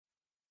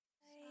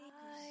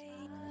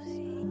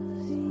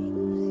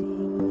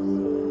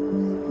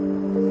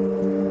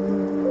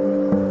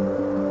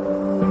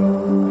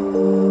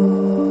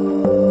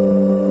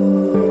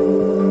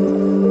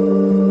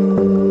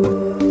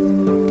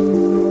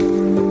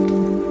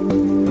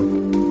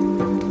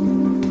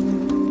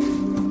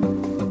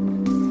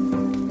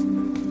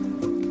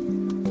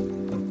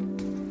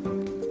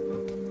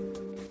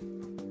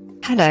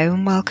Hello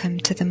and welcome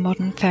to the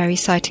Modern Fairy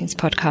Sightings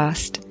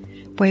podcast,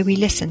 where we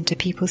listen to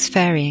people's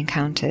fairy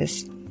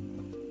encounters.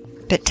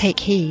 But take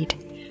heed,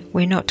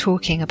 we're not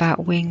talking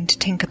about winged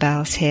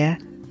Tinkerbells here.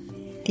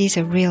 These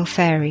are real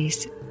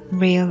fairies,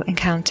 real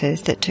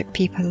encounters that took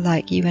people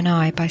like you and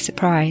I by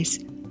surprise.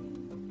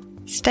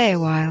 Stay a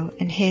while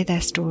and hear their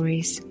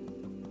stories.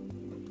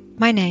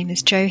 My name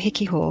is Jo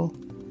Hickey Hall,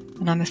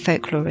 and I'm a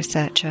folklore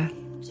researcher.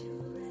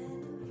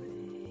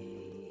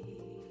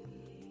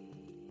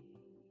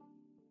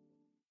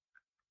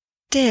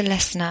 Dear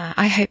listener,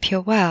 I hope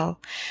you're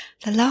well.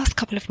 The last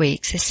couple of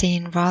weeks has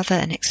seen rather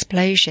an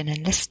explosion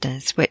in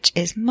listeners, which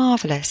is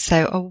marvellous,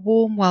 so a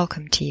warm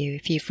welcome to you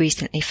if you've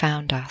recently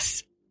found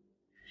us.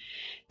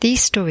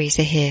 These stories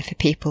are here for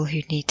people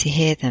who need to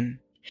hear them,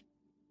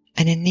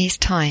 and in these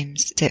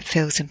times it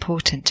feels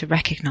important to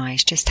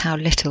recognise just how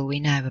little we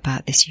know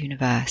about this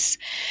universe,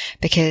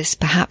 because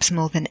perhaps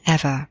more than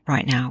ever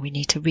right now we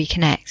need to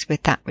reconnect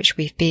with that which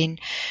we've been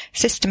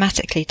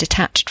systematically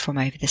detached from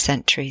over the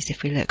centuries.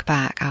 If we look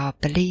back, our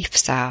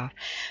beliefs, our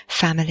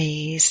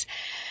families,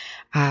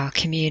 our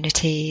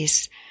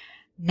communities,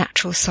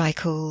 natural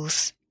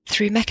cycles,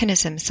 through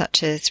mechanisms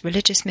such as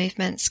religious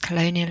movements,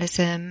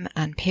 colonialism,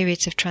 and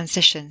periods of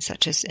transition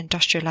such as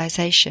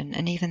industrialisation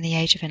and even the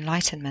Age of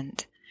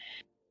Enlightenment.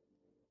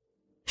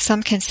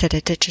 Some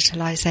consider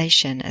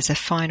digitalisation as a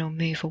final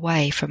move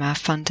away from our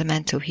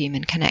fundamental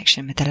human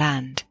connection with the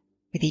land,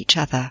 with each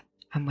other,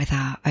 and with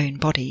our own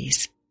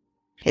bodies.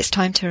 It's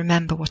time to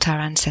remember what our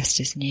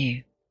ancestors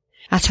knew.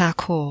 At our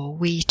core,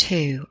 we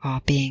too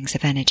are beings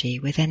of energy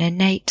with an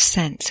innate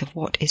sense of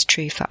what is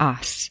true for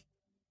us.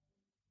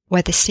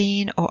 Whether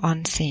seen or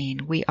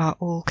unseen, we are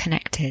all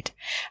connected,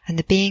 and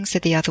the beings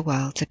of the other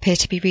worlds appear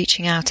to be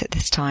reaching out at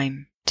this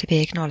time to be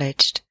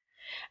acknowledged.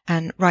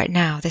 And right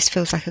now this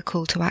feels like a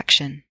call to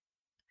action.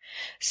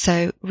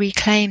 So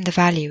reclaim the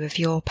value of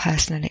your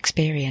personal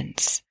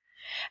experience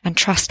and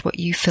trust what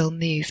you feel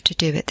moved to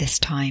do at this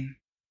time.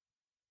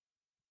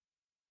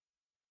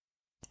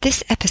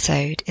 This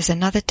episode is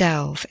another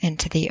delve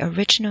into the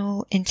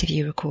original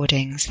interview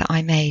recordings that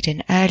I made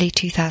in early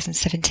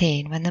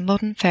 2017 when the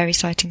Modern Fairy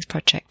Sightings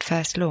project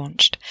first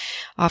launched,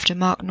 after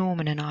Mark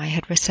Norman and I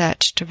had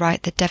researched to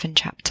write the Devon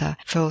chapter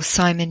for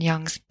Simon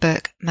Young's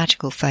book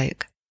Magical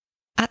Folk.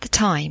 At the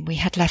time, we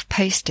had left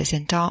posters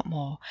in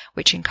Dartmoor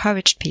which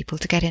encouraged people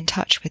to get in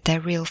touch with their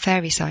real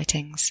fairy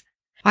sightings.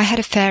 I had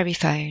a fairy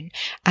phone,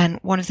 and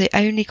one of the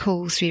only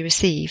calls we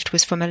received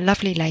was from a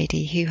lovely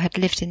lady who had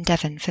lived in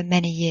Devon for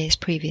many years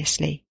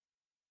previously.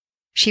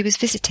 She was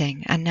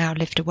visiting and now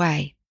lived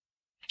away.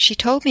 She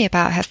told me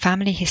about her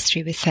family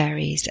history with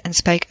fairies and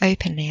spoke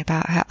openly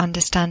about her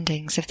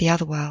understandings of the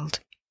other world.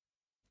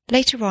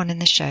 Later on in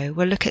the show,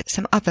 we'll look at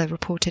some other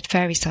reported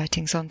fairy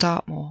sightings on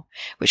Dartmoor,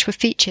 which were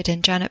featured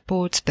in Janet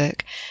Board's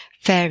book,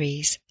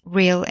 Fairies,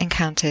 Real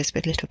Encounters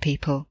with Little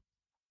People.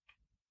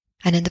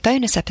 And in the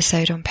bonus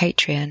episode on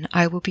Patreon,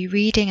 I will be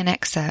reading an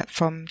excerpt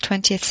from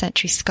 20th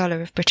century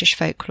scholar of British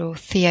folklore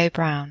Theo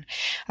Brown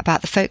about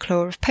the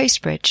folklore of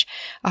Postbridge,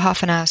 a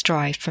half an hour's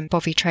drive from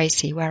Bovey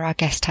Tracy, where our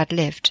guest had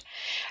lived,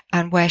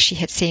 and where she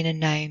had seen a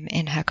gnome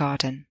in her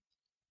garden.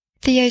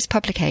 Theo's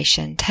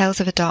publication,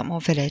 Tales of a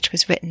Dartmoor Village,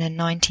 was written in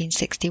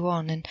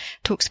 1961 and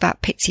talks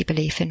about pixie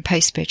belief in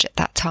Postbridge at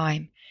that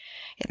time.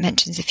 It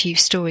mentions a few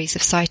stories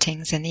of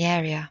sightings in the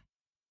area.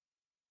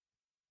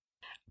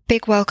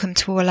 Big welcome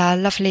to all our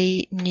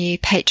lovely new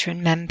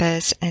Patreon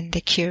members and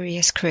the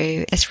Curious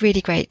crew. It's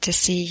really great to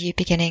see you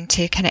beginning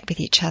to connect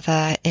with each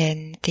other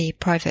in the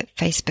private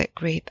Facebook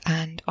group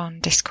and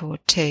on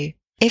Discord too.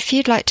 If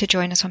you'd like to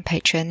join us on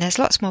Patreon, there's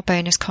lots more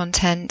bonus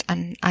content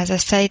and, as I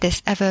say,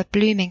 this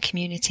ever-blooming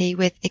community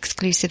with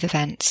exclusive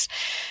events.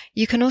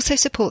 You can also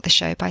support the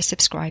show by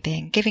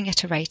subscribing, giving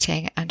it a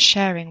rating and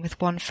sharing with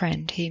one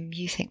friend whom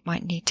you think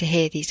might need to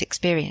hear these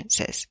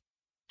experiences.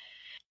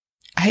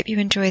 I hope you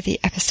enjoy the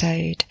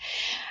episode,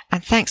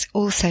 and thanks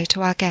also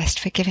to our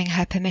guest for giving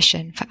her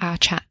permission for our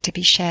chat to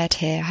be shared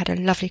here. I had a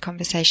lovely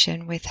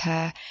conversation with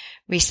her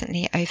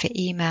recently over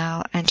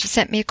email, and she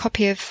sent me a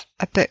copy of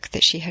a book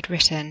that she had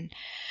written,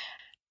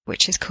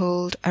 which is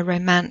called A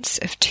Romance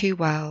of Two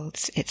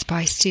Worlds. It's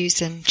by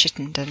Susan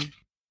Chittenden.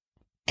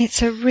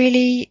 It's a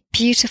really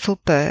beautiful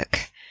book.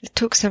 It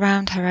talks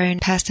around her own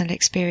personal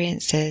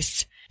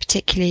experiences,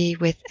 particularly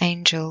with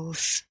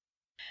angels.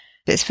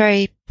 It's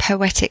very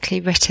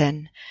poetically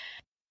written.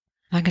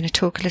 I'm going to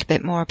talk a little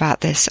bit more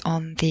about this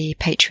on the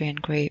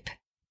Patreon group.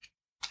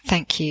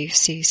 Thank you,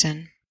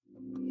 Susan.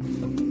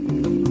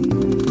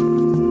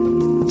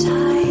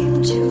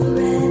 Time to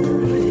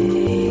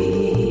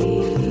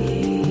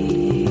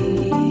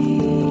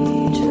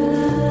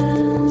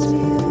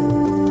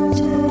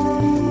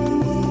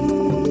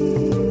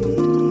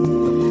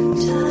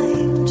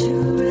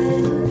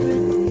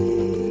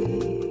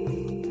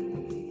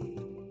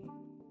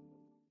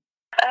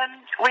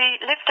we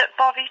lived at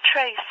Bovey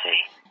Tracy.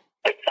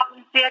 It's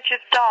on the edge of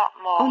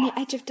Dartmoor. On the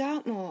edge of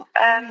Dartmoor.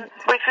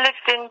 We've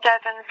lived in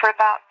Devon for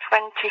about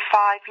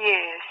 25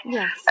 years.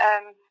 Yes.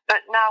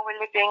 But now we're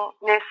living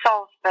near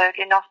Salzburg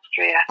in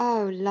Austria.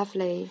 Oh,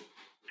 lovely.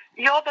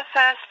 you're the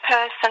first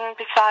person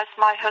besides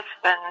my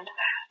husband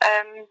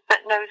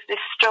that knows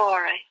this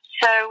story.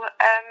 So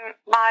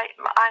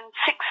I'm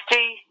 67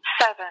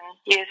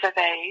 years of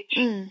age,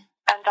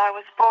 and I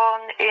was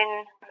born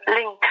in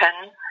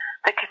Lincoln,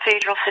 the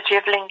cathedral city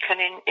of Lincoln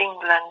in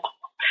England.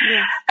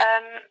 Yes.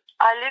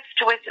 I lived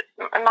with,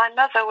 my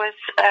mother was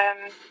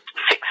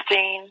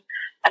 16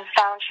 and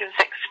found she was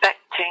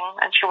expecting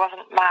and she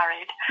wasn't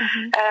married.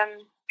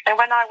 And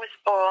when I was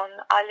born,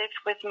 I lived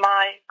with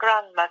my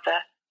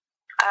grandmother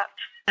at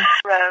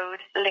Road,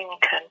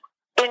 Lincoln.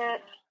 In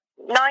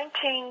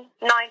 1996,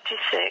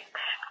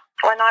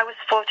 when I was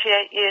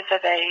 48 years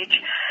of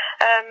age,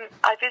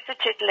 I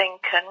visited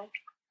Lincoln.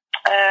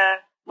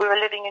 We were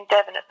living in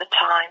Devon at the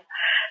time,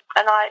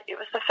 and it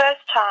was the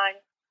first time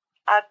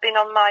I'd been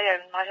on my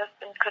own. My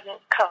husband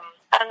couldn't come.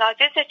 And I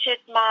visited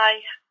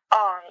my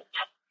aunt,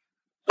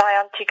 my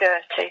Auntie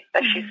Gertie,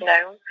 as she's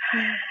known,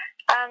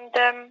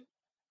 and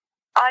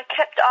I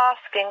kept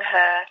asking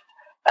her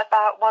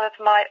about one of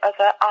my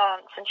other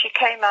aunts, and she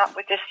came out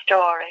with this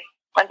story,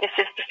 and this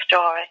is the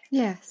story.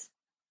 Yes.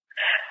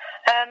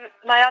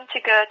 My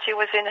Auntie Gertie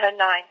was in her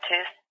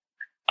 90s,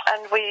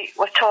 and we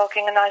were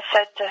talking, and I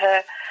said to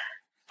her,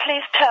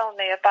 please tell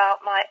me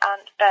about my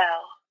Aunt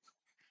Belle.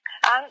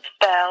 Aunt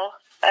Belle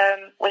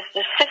was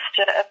the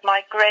sister of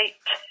my great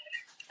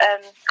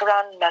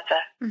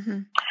grandmother,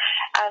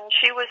 and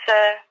she was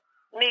a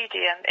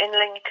medium in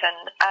Lincoln,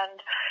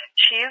 and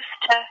she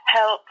used to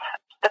help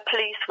the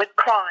police with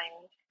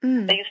crimes.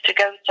 They used to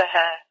go to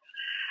her.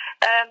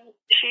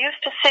 She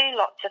used to see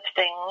lots of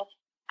things,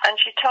 and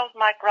she told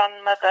my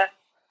grandmother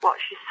what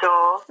she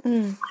saw.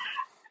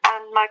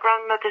 And my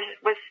grandmother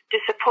was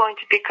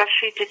disappointed because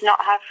she did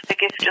not have the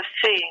gift of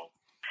seeing.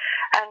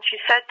 And she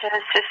said to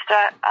her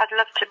sister, I'd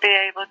love to be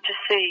able to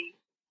see.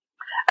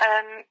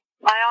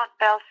 My Aunt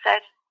Belle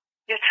said,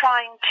 you're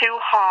trying too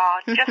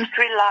hard, just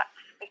relax,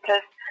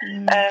 because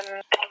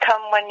they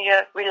come when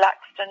you're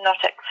relaxed and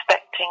not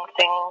expecting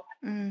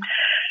things.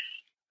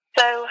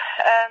 So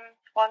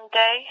one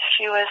day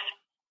she was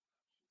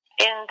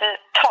in the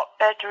top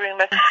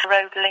bedroom of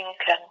Road,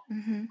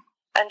 Lincoln,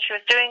 and she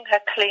was doing her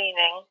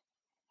cleaning,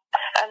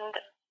 and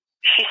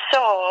she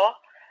saw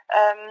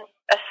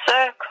a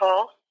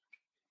circle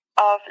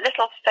of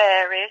little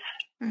fairies.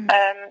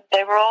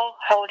 They were all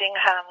holding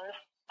hands.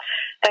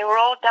 They were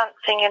all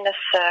dancing in a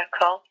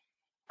circle,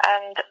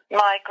 and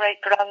my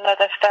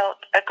great-grandmother felt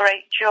a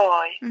great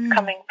joy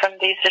coming from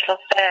these little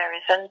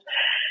fairies, and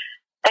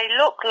they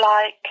look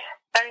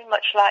very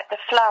much like the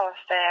flower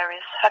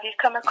fairies. Have you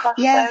come across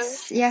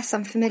those? Yes,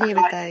 I'm familiar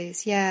with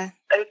those, yeah.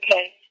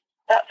 Okay,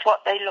 that's what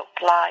they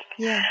looked like.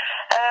 Yeah.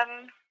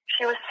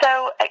 She was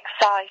so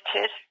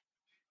excited.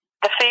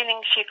 The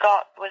feeling she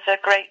got was a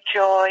great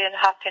joy and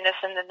happiness,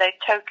 and then they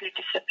totally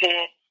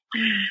disappeared.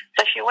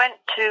 So she went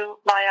to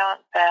my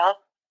Aunt Belle,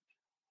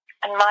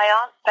 and my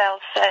Aunt Belle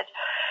said,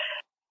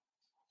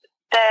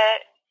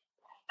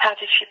 how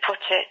did she put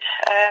it?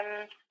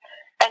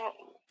 And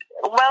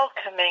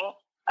welcoming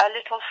a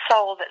little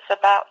soul that's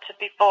about to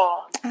be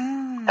born.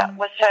 That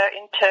was her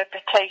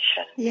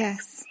interpretation.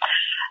 Yes.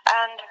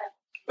 And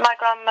my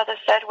grandmother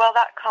said, well,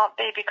 that can't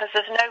be because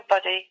there's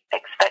nobody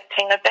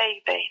expecting a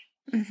baby.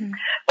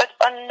 But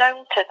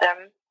unknown to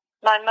them,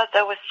 my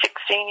mother was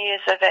 16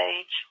 years of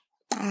age.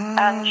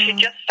 And she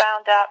just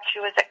found out she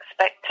was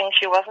expecting.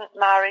 She wasn't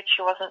married.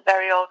 She wasn't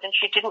very old. And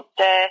she didn't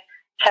dare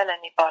tell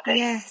anybody.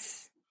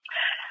 Yes.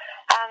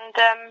 And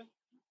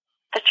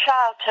the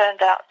child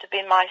turned out to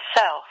be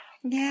myself.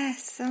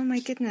 Yes. Oh, my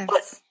goodness.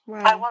 But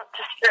wow. I want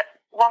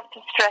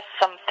to stress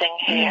something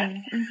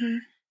here.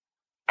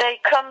 They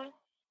come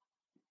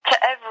to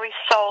every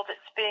soul that's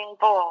being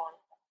born.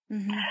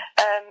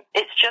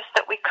 It's just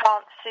that we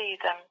can't see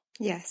them.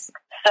 Yes.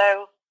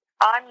 So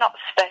I'm not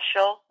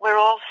special. We're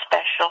all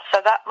special.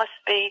 So that must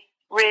be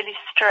really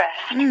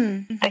stressed.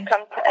 They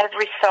come to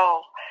every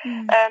soul.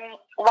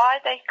 Why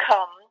they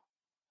come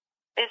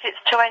is it's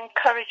to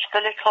encourage the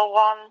little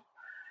one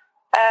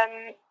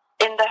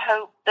in the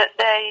hope that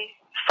they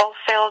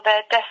fulfill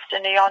their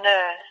destiny on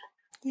earth.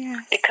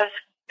 Yes. Because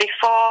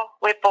before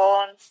we're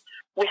born,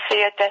 we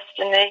see a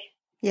destiny.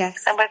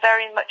 Yes. And we're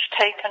very much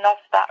taken off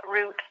that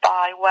route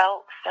by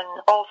wealth and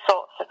all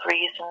sorts of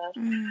reasons.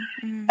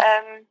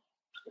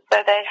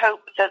 So they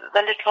hope that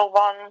the little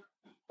one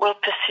will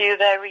pursue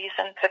their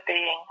reason for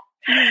being.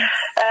 Yes.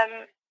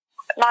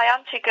 My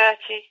Auntie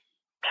Gertie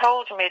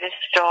told me this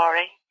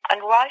story,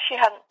 and why she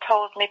hadn't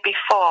told me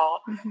before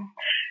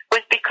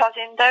was because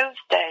in those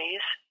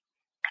days,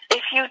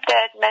 if you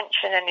dared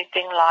mention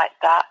anything like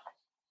that,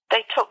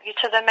 they took you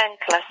to the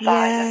mental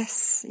asylum.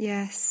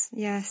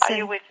 Yes. Are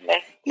you with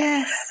me?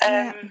 Yes.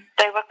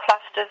 They were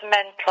classed as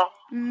mental.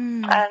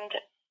 And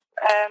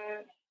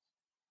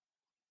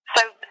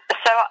so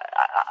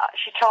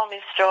she told me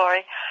a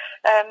story.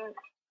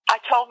 I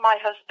told my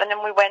husband,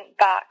 and we went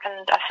back,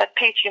 and I said,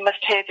 Peter, you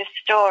must hear this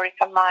story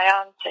from my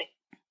auntie.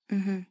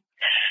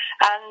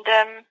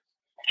 And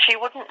she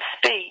wouldn't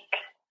speak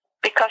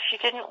because she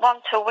didn't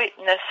want to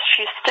witness.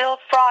 She's still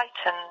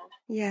frightened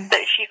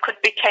that she could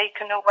be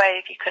taken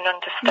away, if you can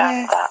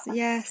understand that.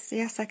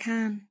 Yes, I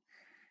can.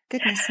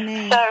 Goodness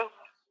me. So,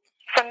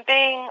 from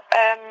being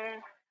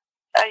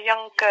a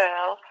young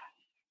girl,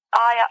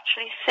 I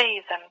actually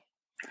see them.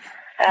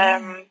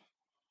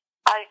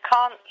 I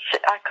can't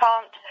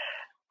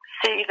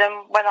see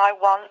them when I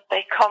want.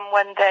 They come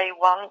when they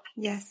want.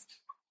 Yes.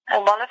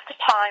 And one of the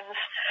times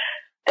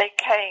they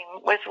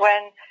came was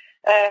when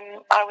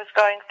I was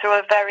going through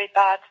a very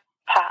bad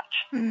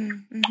patch.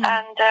 Mm-hmm.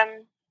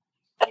 And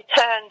they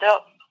turned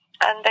up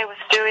and they was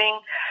doing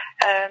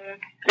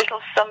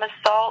little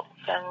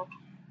somersaults and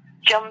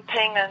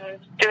jumping and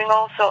doing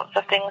all sorts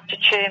of things to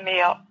cheer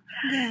me up.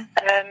 Yeah.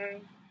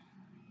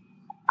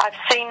 I've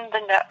seen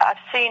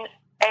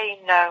a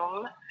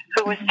gnome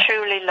who was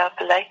truly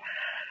lovely.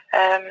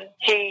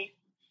 He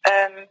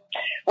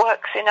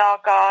works in our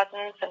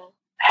gardens and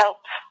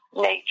helps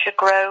nature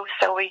grow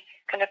so we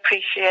can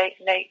appreciate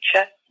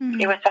nature. Mm-hmm.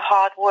 He was a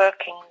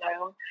hard-working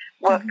gnome,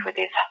 worked with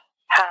his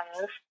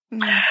hands.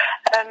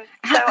 Mm-hmm.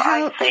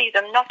 I see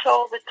them, not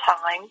all the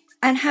time.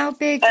 And how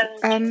big?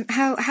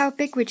 How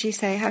big would you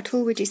say? How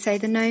tall would you say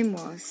the gnome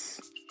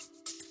was?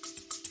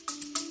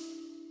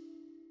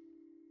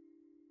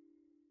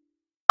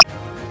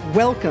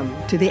 Welcome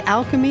to the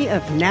Alchemy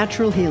of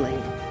Natural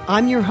Healing.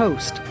 I'm your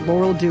host,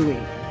 Laurel Dewey.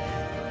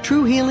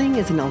 True healing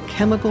is an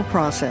alchemical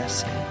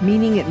process,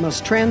 meaning it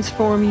must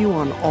transform you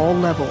on all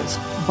levels,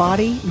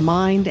 body,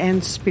 mind,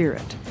 and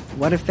spirit.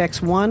 What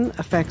affects one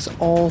affects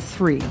all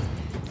three.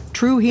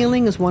 True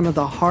healing is one of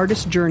the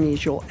hardest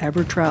journeys you'll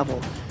ever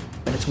travel,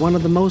 but it's one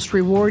of the most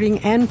rewarding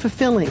and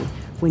fulfilling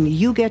when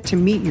you get to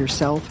meet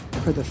yourself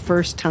for the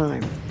first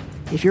time.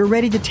 If you're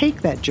ready to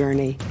take that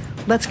journey,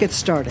 let's get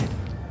started.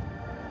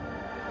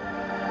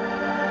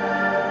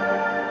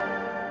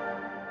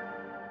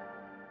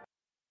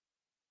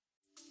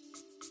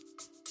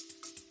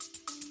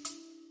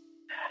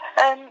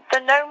 The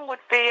gnome would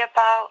be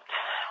about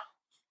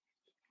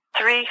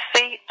 3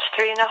 feet,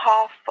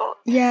 3.5 foot.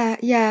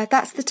 Yeah,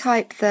 that's the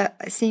type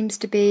that seems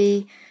to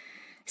be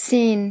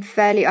seen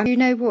fairly. Do you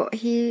know what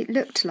he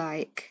looked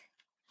like?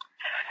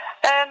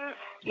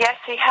 Yes,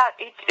 he had.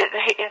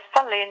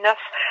 Funnily enough,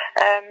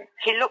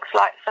 he looks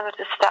like some of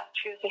the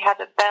statues. He had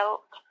a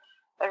belt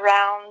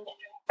around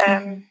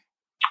and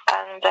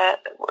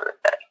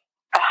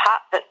a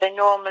hat that you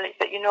normally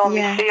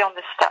see on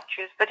the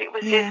statues. But it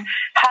was his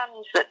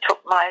hands that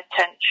took my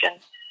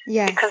attention.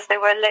 Yes, because they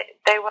were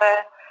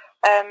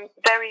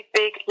very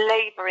big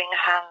labouring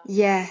hands.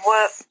 Yes,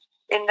 worked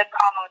in the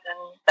garden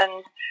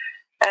and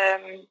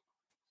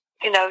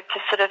to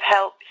sort of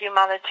help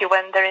humanity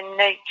when they're in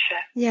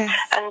nature. Yes,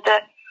 and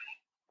the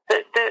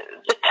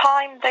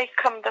time they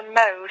come the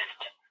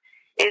most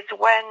is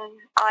when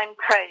I'm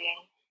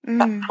praying.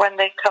 That's when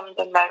they come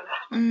the most.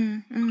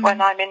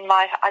 When I'm in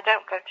I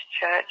don't go to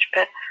church,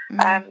 but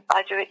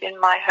I do it in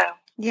my home.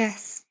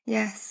 Yes.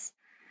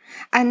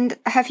 And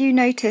have you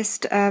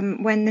noticed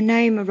when the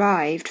gnome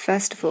arrived,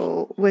 first of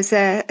all, was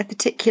there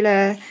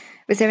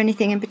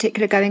anything in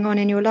particular going on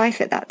in your life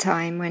at that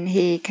time when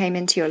he came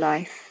into your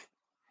life?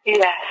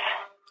 Yes.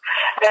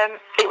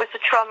 It was a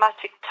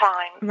traumatic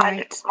time.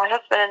 Right. My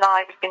husband and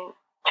I have been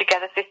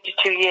together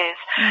 52 years.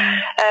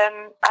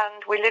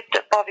 And we lived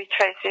at Bovey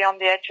Tracy on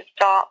the edge of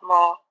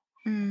Dartmoor.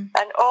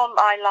 And all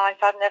my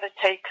life I've never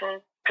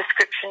taken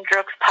prescription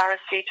drugs,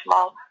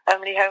 paracetamol,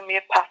 only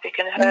homeopathic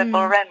and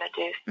herbal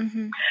remedies.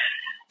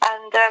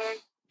 And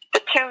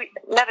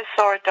never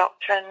saw a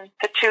doctor, and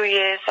for 2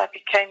 years I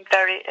became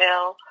very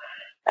ill,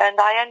 and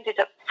I ended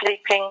up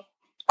sleeping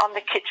on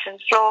the kitchen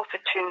floor for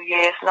 2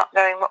 years, not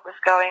knowing what was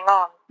going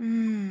on.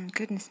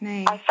 Goodness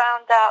me. I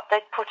found out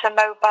they'd put a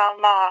mobile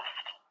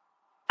mast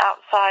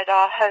outside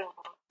our home.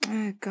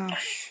 Oh,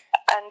 gosh.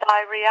 And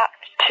I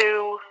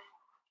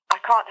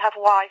can't have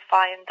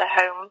Wi-Fi in the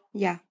home.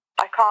 Yeah.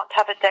 I can't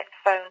have a DECT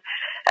phone.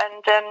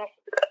 And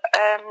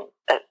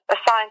a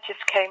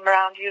scientist came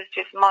around, used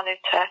his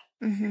monitor,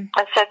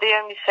 and said the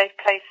only safe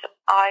place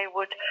I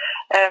would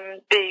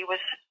be was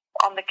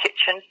on the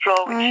kitchen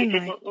floor, which he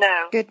didn't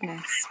know.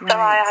 Goodness. So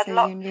I had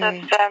lots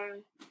of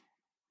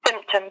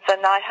symptoms,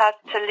 and I had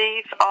to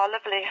leave our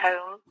lovely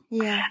home.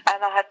 Yeah.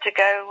 And I had to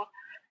go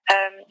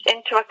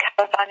into a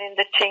caravan in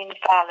the Team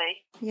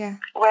Valley. Yeah.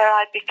 Where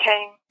I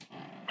became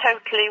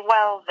totally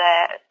well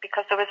there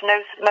because there was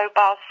no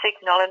mobile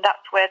signal, and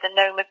that's where the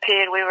gnome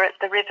appeared. We were at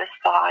the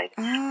riverside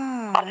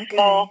on a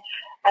small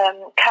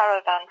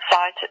caravan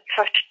site at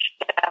Trush.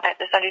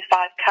 There's only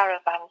 5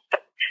 caravans,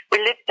 but we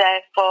lived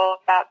there for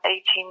about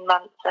 18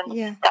 months,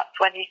 and that's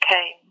when he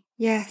came.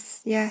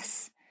 Yes.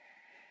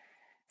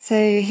 So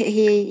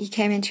he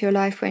came into your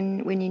life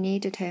when you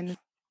needed him.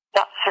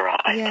 That's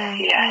right.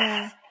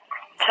 Yeah.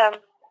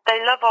 They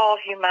love all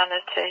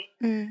humanity,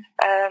 and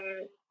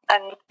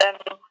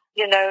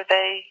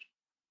they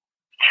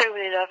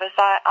truly love us.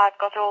 I've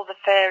got all the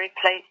fairy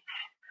plates,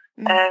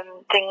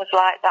 things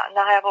like that, and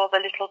I have all the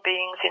little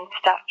beings in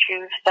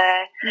statues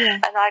there. Yeah.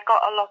 And I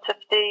got a lot of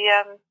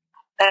the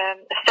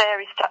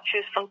fairy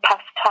statues from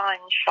past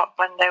times shop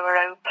when they were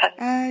open.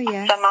 Oh,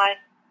 yes. So my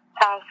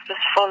house was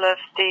full of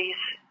these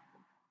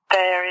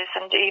fairies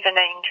and even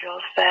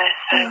angels there.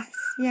 So.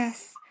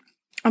 Yes.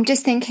 I'm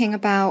just thinking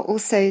about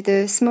also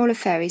the smaller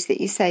fairies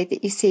that you say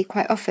that you see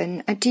quite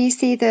often. Do you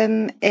see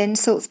them in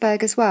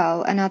Salzburg as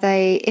well? And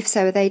if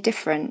so, are they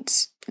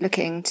different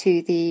looking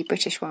to the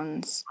British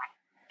ones?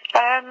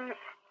 I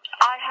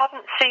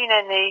haven't seen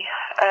any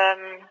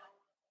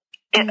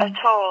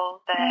at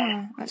all there.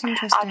 Oh, that's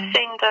interesting. I've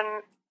seen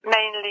them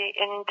mainly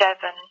in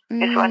Devon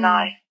is when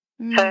I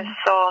first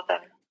saw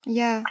them.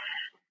 Yeah.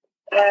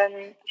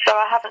 So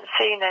I haven't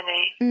seen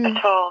any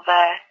at all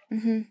there.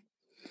 Mm-hmm.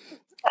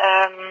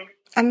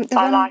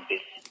 My life is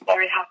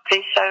very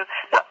happy. So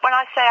when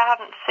I say I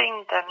haven't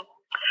seen them,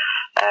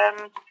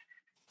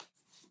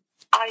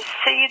 I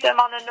see them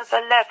on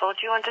another level.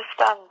 Do you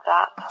understand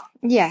that?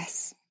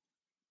 Yes.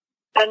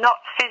 They're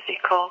not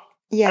physical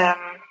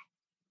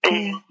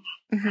beings.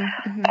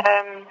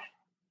 Mm-hmm.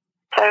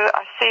 So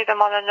I see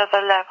them on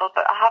another level,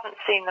 but I haven't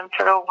seen them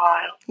for a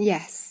while.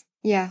 Yes.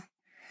 Yeah.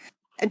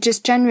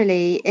 Just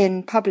generally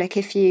in public,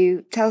 if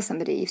you tell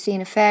somebody you've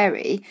seen a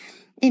fairy,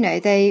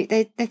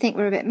 they think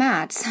we're a bit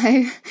mad.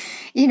 So,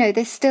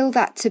 there's still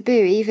that taboo.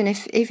 Even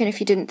if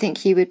you didn't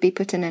think you would be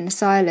put in an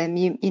asylum,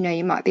 you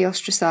might be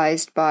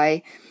ostracised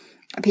by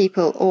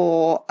people,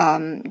 or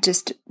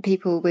just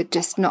people would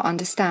just not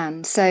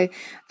understand. So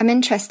I'm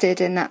interested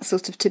in that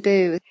sort of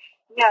taboo.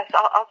 Yes,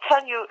 I'll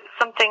tell you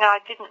something I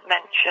didn't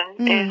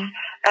mention is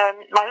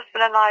my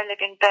husband and I live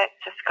in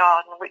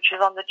Berchtesgaden, which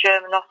is on the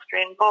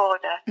German-Austrian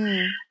border,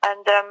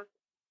 and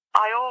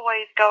I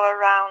always go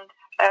around.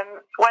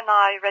 When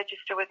I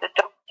register with a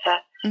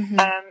doctor,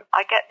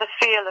 I get the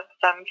feel of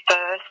them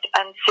first,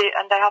 and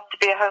they have to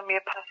be a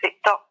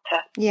homeopathic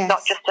doctor,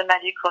 not just a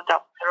medical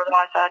doctor.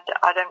 Otherwise,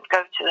 I don't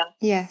go to them.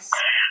 Yes.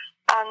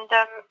 And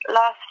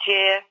last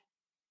year,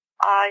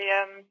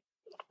 I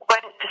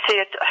went to see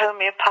a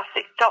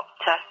homeopathic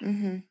doctor,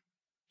 and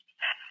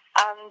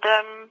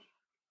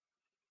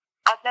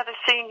I'd never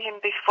seen him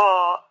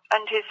before,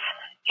 and he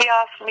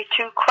asked me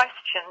 2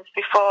 questions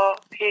before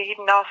he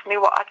even asked me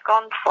what I'd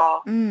gone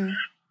for.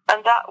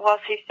 And that was,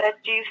 he said,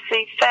 do you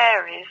see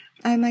fairies?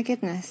 Oh, my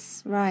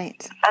goodness,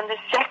 right. And the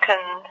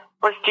second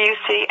was, do you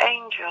see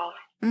angels?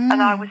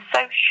 And I was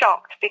so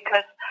shocked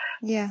because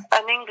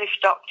an English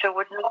doctor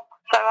would not.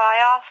 So I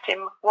asked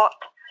him what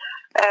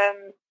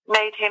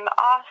made him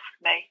ask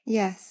me.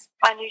 Yes.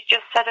 And he's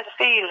just said a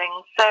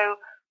feeling. So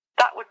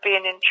that would be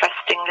an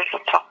interesting little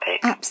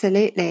topic.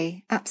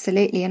 Absolutely.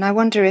 And I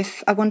wonder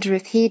if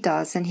he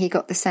does, and he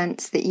got the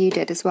sense that you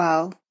did as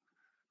well.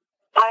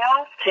 I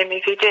asked him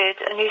if he did,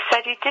 and he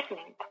said he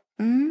didn't,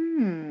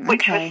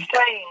 which was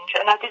strange,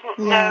 and I didn't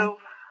know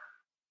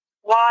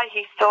why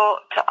he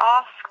thought to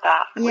ask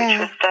that, which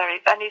was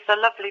and he's a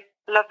lovely,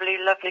 lovely,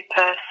 lovely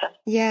person.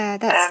 Yeah,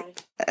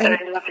 that's a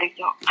very lovely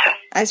doctor.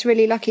 I was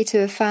really lucky to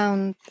have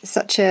found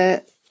such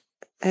a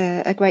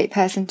great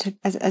person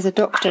as a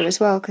doctor as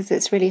well, because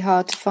it's really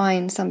hard to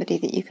find somebody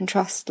that you can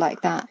trust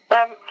like that.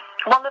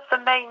 One of the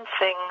main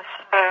things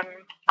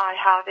I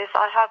have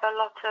a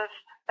lot of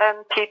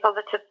people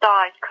that have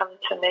died come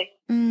to me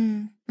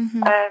and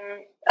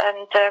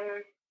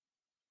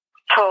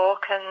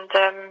talk, and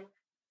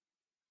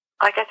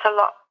I get a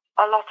lot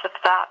of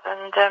that,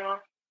 and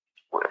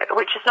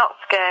which is not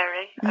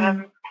scary.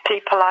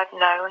 People I've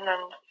known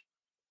and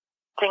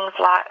things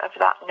of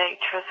that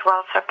nature as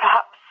well. So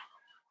perhaps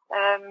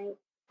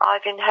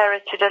I've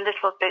inherited a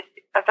little bit,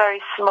 a very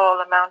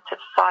small amount of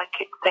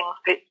psychic things,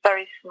 but it's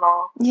very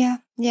small. Yeah.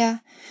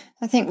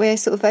 I think we're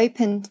sort of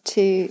open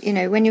to,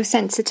 when you're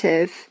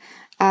sensitive,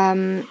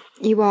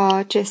 you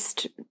are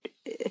just,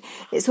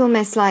 it's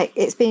almost like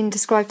it's been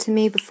described to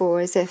me before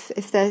as if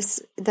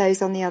there's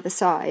those on the other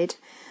side.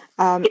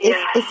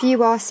 If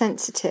you are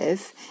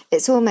sensitive,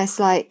 it's almost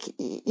like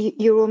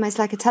you're almost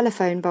like a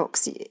telephone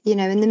box,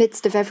 in the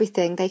midst of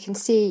everything, they can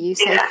see you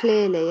so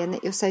clearly, and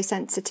that you're so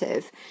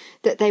sensitive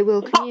that they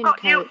will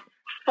communicate.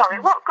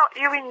 What got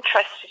you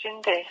interested in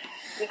this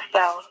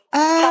yourself?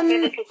 Tell me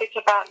a little bit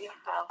about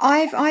yourself.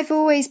 I've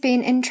always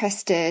been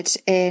interested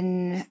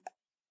in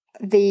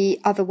the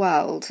other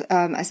world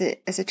as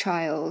a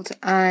child,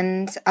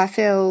 and I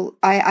feel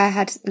I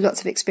had lots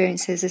of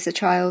experiences as a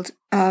child,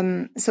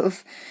 sort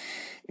of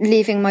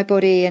leaving my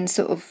body and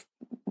sort of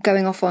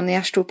going off on the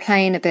astral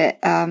plane a bit,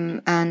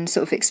 and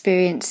sort of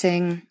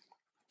experiencing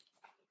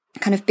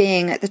kind of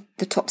being at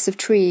the tops of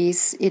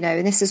trees,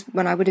 and this is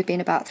when I would have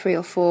been about 3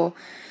 or 4.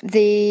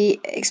 The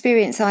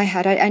experience I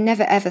had, I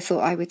never ever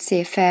thought I would see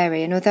a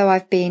fairy. And although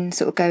I've been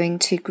sort of going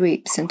to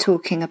groups and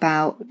talking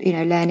about,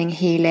 learning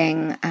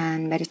healing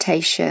and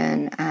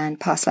meditation and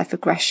past life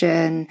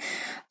regression,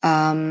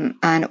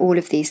 and all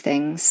of these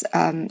things,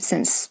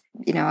 since,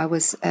 I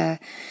was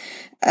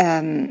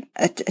a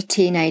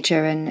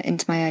teenager and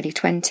into my early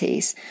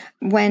 20s,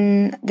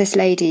 when this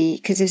lady,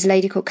 because there's a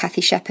lady called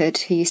Kathy Shepherd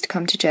who used to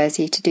come to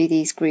Jersey to do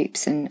these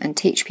groups and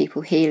teach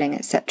people healing,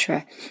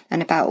 etc.,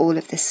 and about all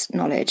of this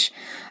knowledge.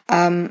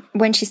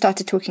 When she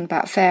started talking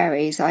about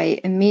fairies, I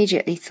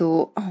immediately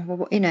thought,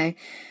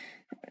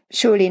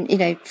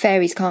 surely,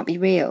 fairies can't be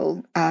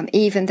real,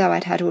 even though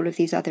I'd had all of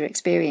these other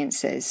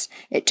experiences.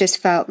 It just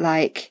felt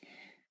like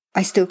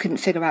I still couldn't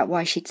figure out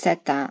why she'd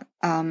said that.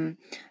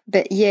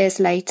 But years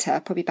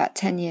later, probably about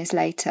 10 years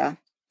later,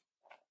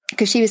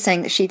 because she was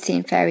saying that she'd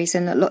seen fairies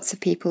and that lots of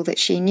people that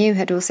she knew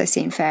had also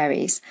seen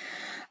fairies.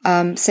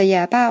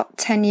 About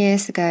 10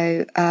 years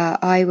ago,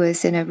 I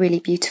was in a really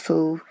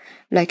beautiful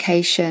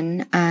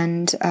location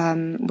and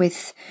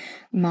with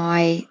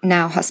my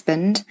now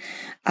husband,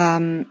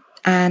 and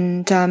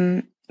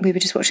we were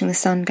just watching the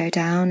sun go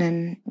down,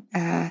 and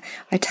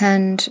I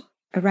turned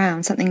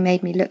around. Something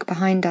made me look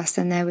behind us,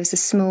 and there was a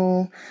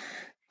small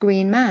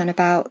green man,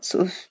 about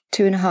sort of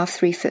 2.5,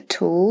 3 foot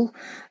tall,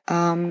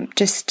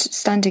 just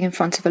standing in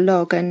front of a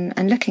log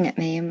and looking at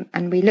me,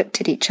 and we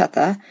looked at each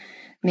other,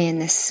 me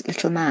and this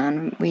little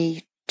man.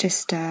 We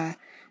just there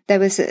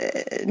was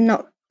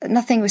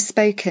nothing was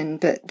spoken,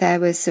 but there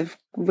was a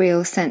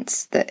real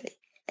sense that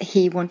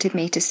he wanted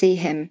me to see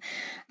him,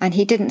 and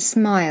he didn't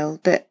smile,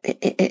 but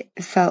it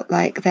felt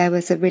like there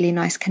was a really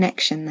nice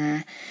connection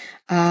there.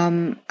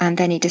 And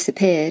then he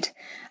disappeared,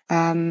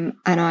 and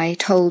I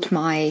told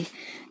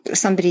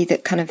somebody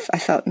that kind of I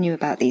felt knew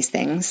about these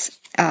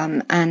things,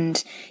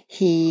 and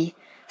he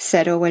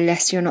said, "Oh, well,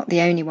 Les, you're not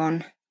the only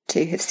one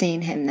to have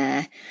seen him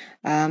there."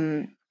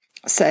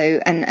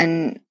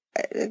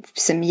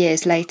 Some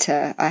years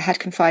later, I had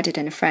confided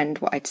in a friend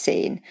what I'd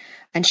seen,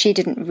 and she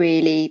didn't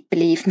really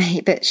believe me,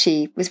 but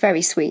she was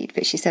very sweet.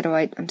 But she said, "Oh,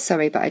 I'm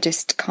sorry, but I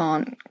just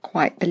can't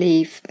quite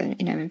believe,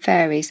 in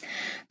fairies."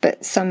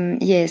 But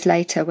some years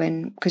later,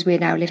 because we're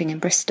now living in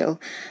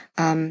Bristol,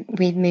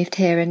 we moved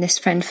here, and this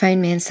friend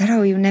phoned me and said,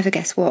 "Oh, you'll never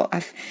guess what,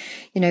 I've,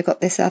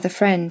 got this other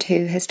friend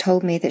who has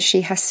told me that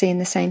she has seen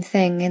the same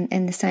thing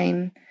in the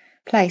same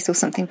place, or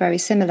something very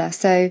similar."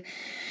 So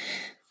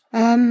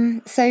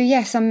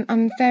yes,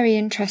 I'm very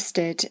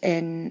interested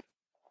in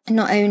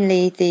not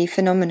only the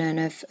phenomenon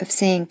of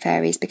seeing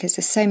fairies, because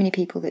there's so many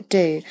people that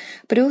do,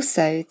 but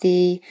also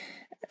the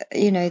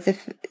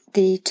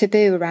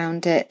taboo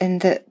around it,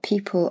 and that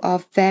people are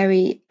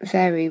very,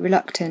 very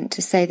reluctant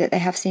to say that they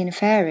have seen a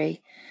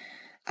fairy.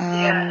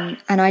 And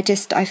I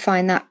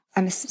find that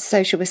I'm a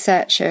social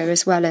researcher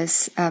as well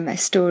as a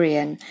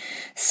historian,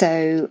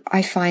 so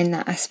I find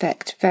that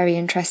aspect very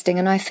interesting,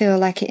 and I feel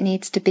like it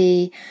needs to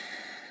be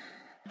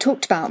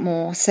talked about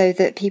more so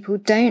that people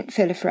don't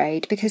feel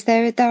afraid, because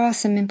there are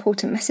some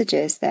important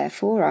messages there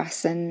for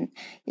us. And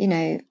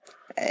I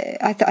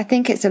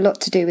think it's a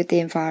lot to do with the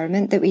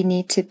environment, that we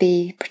need to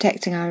be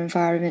protecting our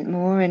environment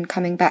more and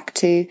coming back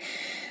to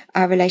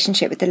our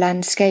relationship with the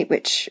landscape,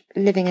 which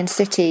living in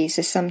cities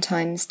is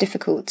sometimes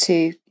difficult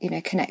to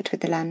connect with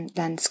the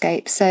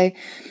landscape. So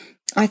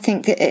I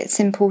think that it's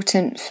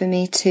important for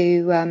me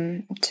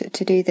to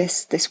do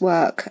this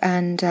work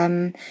and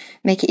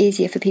make it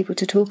easier for people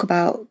to talk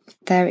about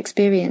their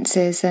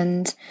experiences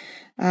and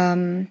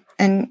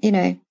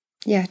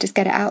just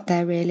get it out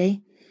there,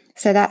 really.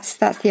 So that's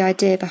the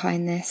idea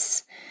behind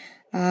this.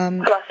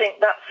 Well, I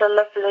think that's a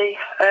lovely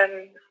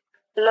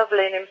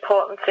and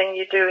important thing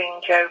you're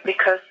doing, Jo,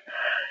 because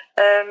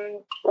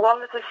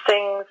one of the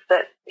things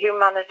that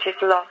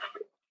humanity's lost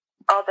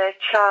are their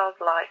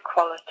childlike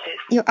qualities.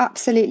 You're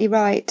absolutely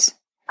right.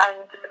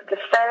 And the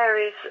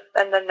fairies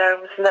and the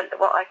gnomes, and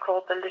what I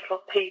call the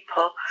little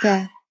people,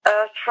 are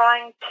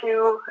trying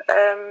to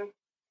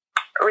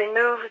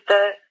remove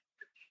the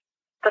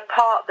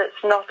part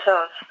that's not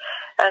us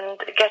and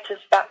get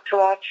us back to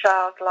our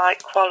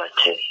childlike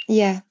qualities.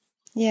 Yeah.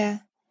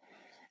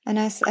 And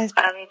I think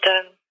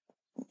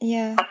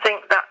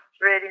that's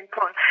really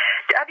important.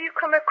 Have you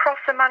come across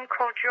a man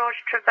called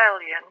George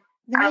Trevelyan?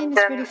 The name is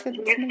really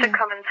familiar. He used to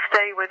come and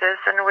stay with us,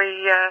 and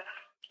I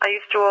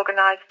used to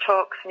organise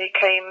talks, and he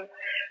came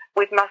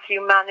with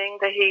Matthew Manning,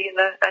 the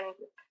healer,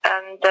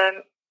 and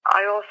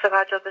I also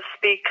had other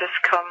speakers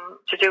come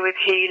to do with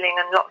healing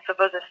and lots of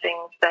other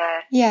things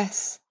there.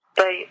 Yes.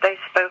 They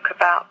spoke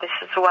about this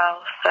as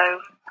well.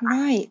 So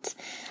right.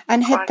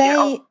 And had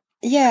they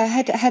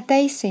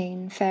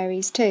seen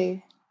fairies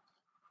too?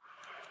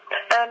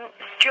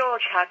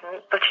 George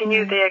hadn't, but he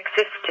knew they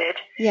existed.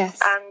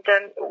 Yes. And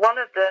one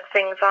of the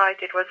things I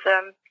did was,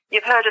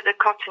 you've heard of the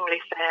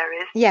Cottingley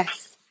fairies?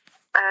 Yes.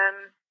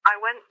 I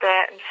went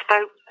there and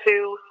spoke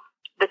to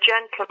the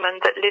gentleman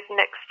that lived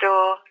next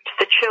door to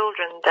the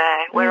children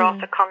there, where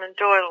Arthur Conan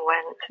Doyle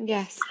went.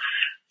 Yes.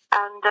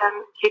 And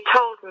he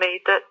told me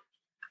that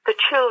the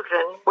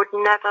children would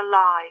never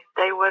lie.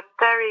 They were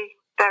very,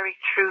 very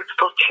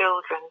truthful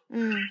children.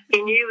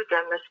 He knew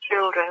them as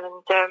children,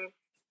 and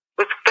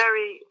was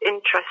very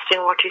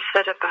interesting what he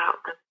said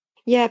about them.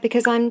 Yeah,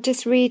 because I'm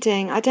just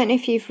reading, I don't know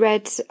if you've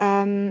read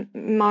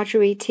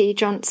Marjorie T.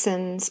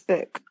 Johnson's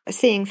book,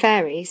 Seeing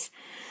Fairies.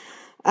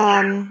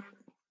 And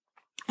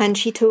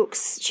she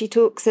talks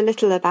a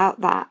little about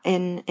that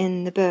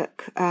in the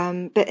book.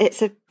 But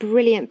it's a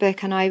brilliant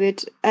book, and I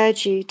would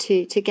urge you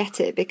to get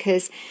it,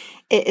 because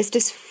it is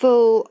just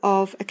full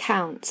of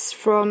accounts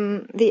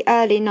from the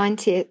early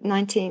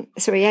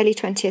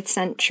 20th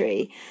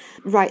century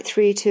right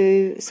through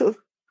to sort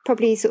of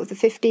probably sort of the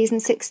 50s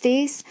and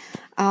 60s.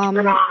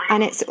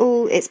 And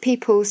it's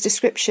people's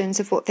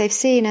descriptions of what they've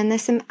seen. And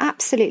there's some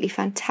absolutely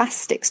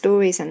fantastic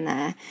stories in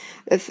there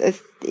of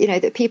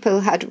that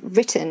people had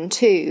written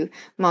to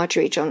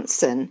Marjorie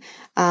Johnson.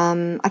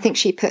 I think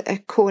she put a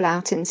call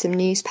out in some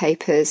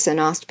newspapers and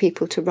asked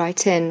people to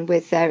write in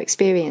with their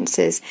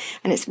experiences.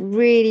 And it's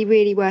really,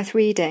 really worth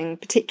reading,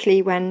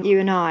 particularly when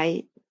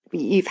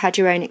you've had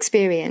your own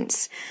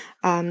experience.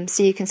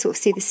 So you can sort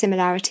of see the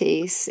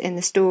similarities in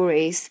the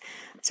stories.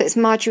 So it's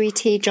Marjorie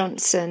T.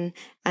 Johnson,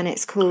 and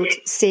it's called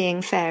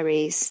Seeing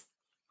Fairies.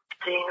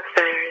 Seeing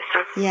Fairies.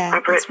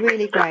 I've it's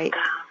really great.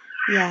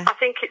 Yeah, I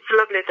think it's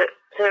lovely that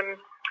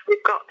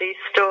we've got these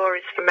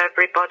stories from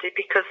everybody,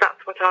 because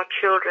that's what our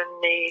children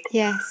need.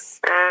 Yes.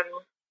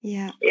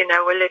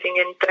 We're living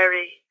in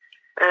very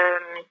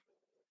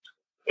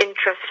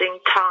interesting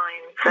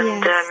times,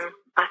 and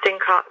I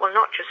think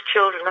not just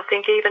children. I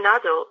think even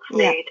adults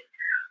need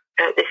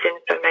this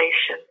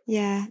information.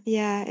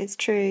 Yeah, it's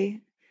true.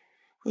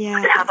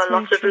 Yeah, they have a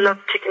lot of love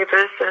to give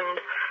us, and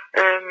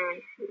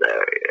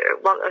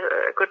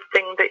a good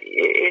thing that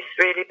is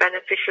really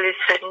beneficial is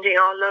sending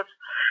our love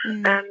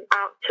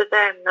out to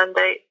them, and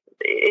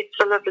it's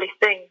a lovely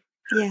thing.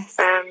 Yes.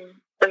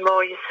 The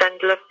more you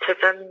send love to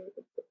them,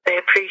 they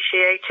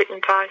appreciate it,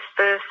 and vice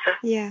versa.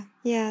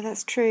 Yeah,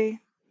 that's true.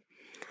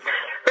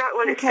 Right,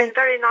 well, it's been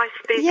very nice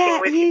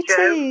speaking with you, Jo.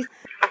 Too.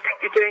 I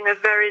think you're doing a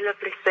very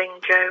lovely thing,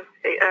 Jo.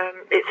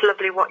 It's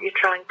lovely what you're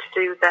trying to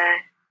do there.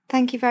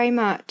 Thank you very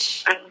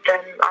much. And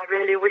I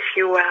really wish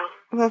you well.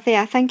 Well,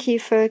 thank you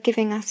for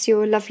giving us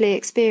your lovely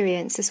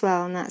experience as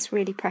well, and that's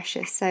really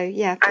precious. So,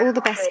 all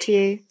the best to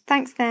you.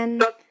 Thanks then.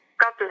 God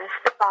bless.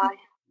 Bye-bye.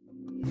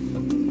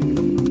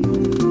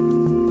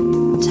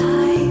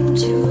 Time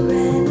to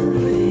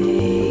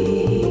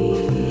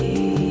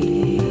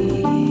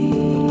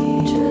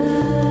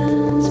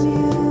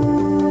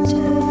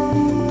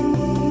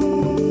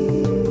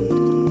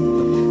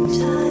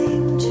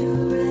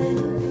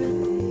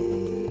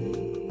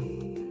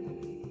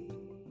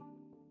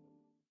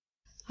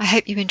I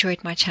hope you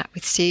enjoyed my chat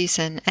with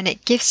Susan, and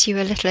it gives you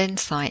a little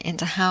insight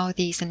into how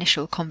these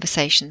initial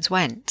conversations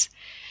went.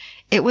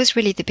 It was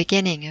really the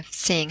beginning of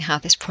seeing how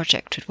this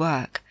project would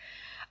work.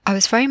 I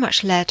was very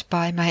much led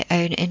by my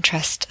own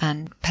interest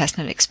and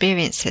personal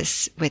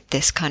experiences with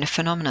this kind of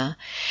phenomena,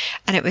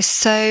 and it was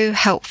so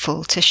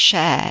helpful to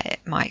share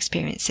my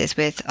experiences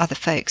with other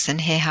folks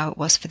and hear how it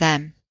was for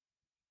them.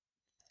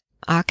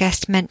 Our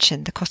guest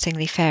mentioned the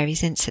Cottingley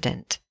Fairies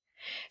incident.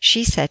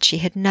 She said she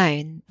had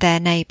known their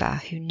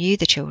neighbour who knew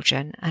the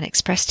children and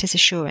expressed his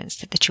assurance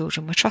that the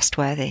children were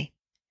trustworthy.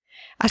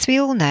 As we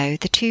all know,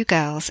 the two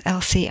girls,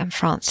 Elsie and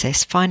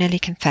Frances, finally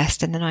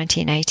confessed in the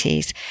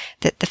 1980s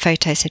that the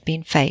photos had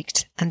been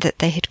faked and that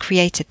they had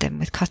created them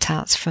with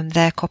cutouts from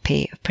their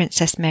copy of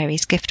Princess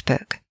Mary's gift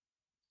book.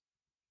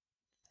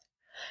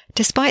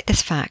 Despite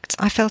this fact,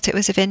 I felt it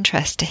was of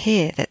interest to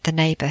hear that the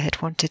neighbour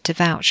had wanted to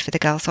vouch for the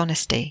girls'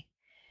 honesty.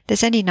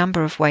 There's any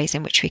number of ways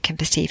in which we can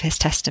perceive his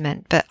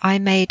testament, but I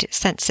made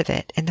sense of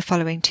it in the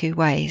following two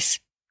ways.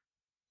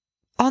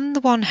 On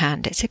the one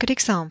hand, it's a good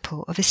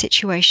example of a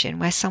situation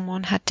where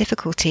someone had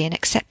difficulty in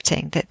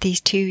accepting that these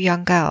two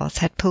young girls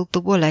had pulled the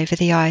wool over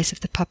the eyes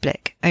of the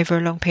public over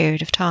a long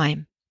period of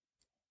time.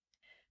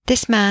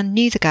 This man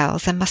knew the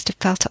girls and must have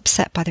felt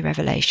upset by the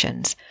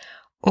revelations,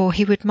 or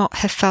he would not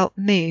have felt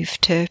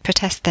moved to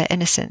protest their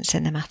innocence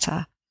in the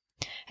matter,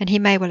 and he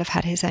may well have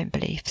had his own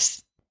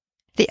beliefs.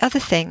 The other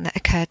thing that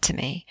occurred to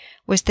me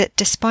was that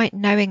despite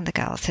knowing the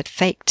girls had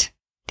faked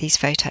these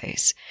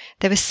photos,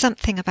 there was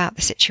something about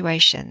the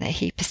situation that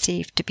he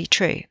perceived to be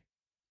true.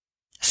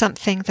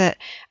 Something that,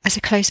 as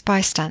a close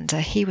bystander,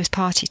 he was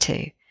party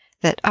to,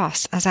 that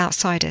us, as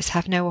outsiders,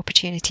 have no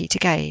opportunity to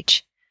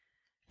gauge.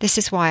 This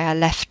is why I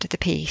left the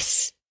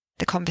piece,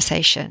 the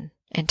conversation,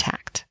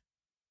 intact.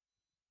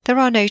 There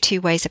are no two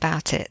ways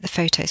about it. The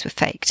photos were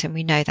faked, and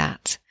we know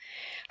that.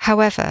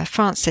 However,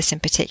 Frances in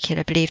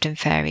particular believed in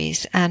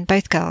fairies, and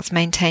both girls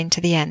maintained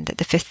to the end that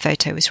the fifth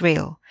photo was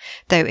real,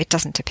 though it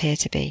doesn't appear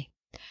to be.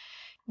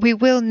 We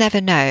will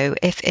never know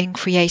if in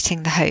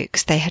creating the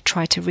hoax they had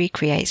tried to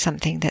recreate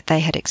something that they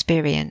had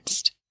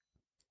experienced.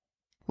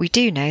 We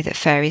do know that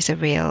fairies are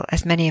real,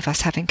 as many of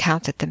us have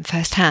encountered them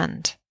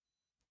firsthand.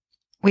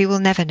 We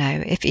will never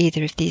know if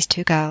either of these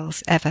two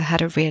girls ever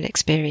had a real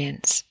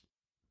experience.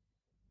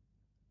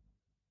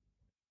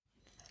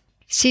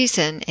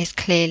 Susan is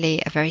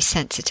clearly a very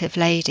sensitive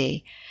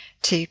lady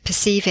to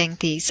perceiving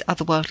these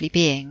otherworldly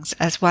beings,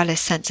 as well as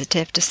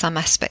sensitive to some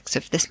aspects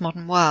of this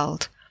modern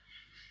world.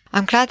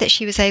 I'm glad that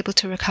she was able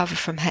to recover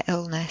from her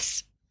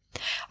illness.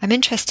 I'm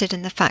interested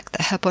in the fact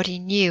that her body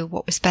knew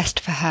what was best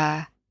for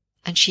her,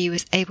 and she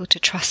was able to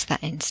trust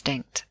that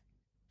instinct.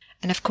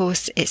 And of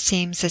course, it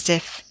seems as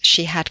if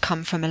she had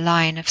come from a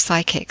line of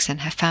psychics in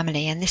her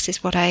family, and this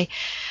is what I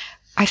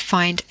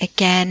find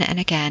again and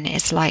again.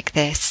 It's like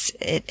this.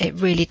 It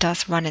really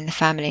does run in the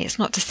family. It's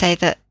not to say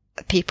that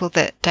people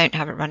that don't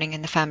have it running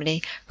in the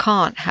family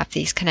can't have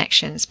these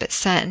connections, but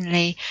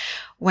certainly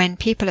when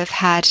people have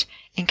had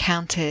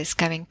encounters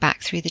going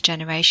back through the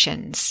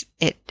generations,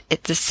 it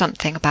There's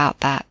something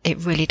about that.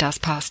 It really does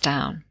pass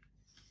down.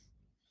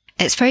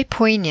 It's very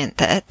poignant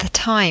that at the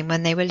time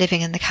when they were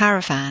living in the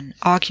caravan,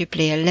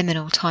 arguably a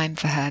liminal time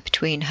for her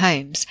between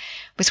homes,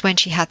 was when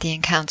she had the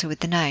encounter with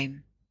the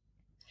gnome.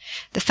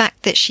 The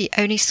fact that she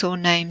only saw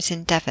gnomes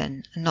in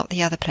Devon and not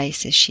the other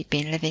places she'd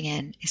been living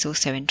in is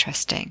also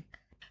interesting.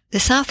 The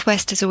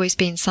southwest has always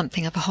been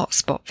something of a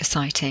hotspot for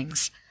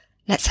sightings.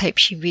 Let's hope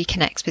she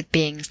reconnects with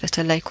beings that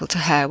are local to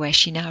her where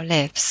she now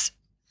lives.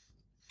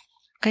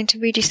 I'm going to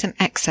read you some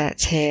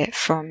excerpts here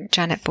from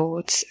Janet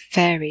Board's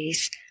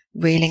Fairies,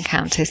 Real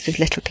Encounters with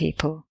Little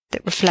People,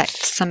 that reflect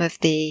some of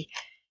the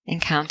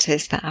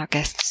encounters that our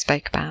guest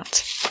spoke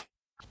about.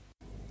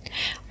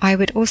 I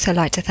would also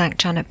like to thank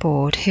Janet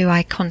Board, who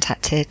I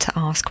contacted to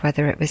ask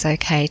whether it was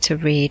okay to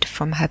read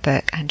from her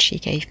book, and she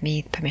gave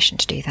me permission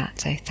to do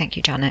that, so thank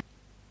you, Janet.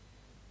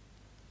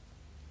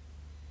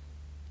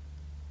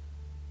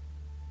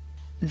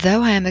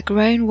 Though I am a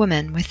grown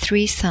woman with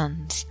 3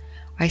 sons,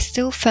 I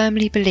still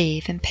firmly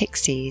believe in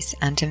pixies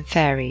and in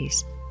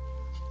fairies.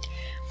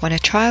 When a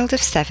child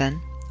of 7,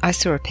 I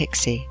saw a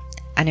pixie,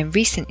 and in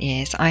recent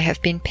years I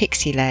have been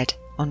pixie-led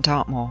on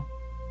Dartmoor.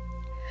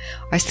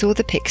 I saw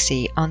the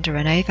pixie under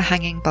an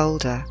overhanging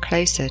boulder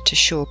closer to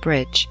Shore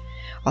Bridge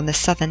on the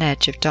southern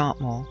edge of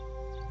Dartmoor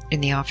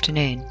in the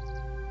afternoon.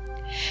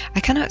 I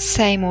cannot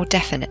say more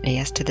definitely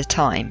as to the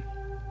time,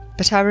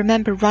 but I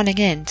remember running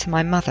in to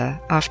my mother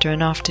after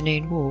an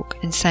afternoon walk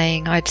and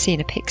saying I'd seen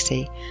a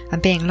pixie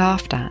and being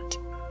laughed at.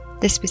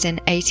 This was in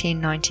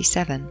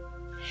 1897.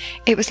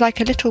 It was like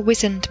a little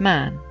wizened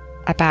man,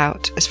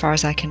 about, as far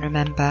as I can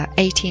remember,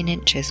 18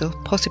 inches or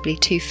possibly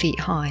 2 feet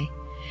high,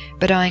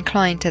 but I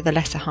inclined to the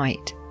lesser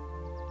height.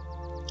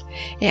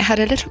 It had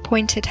a little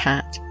pointed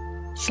hat,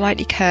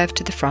 slightly curved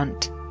to the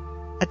front,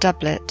 a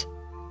doublet,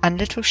 and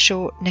little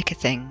short knicker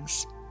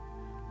things.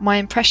 My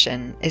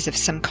impression is of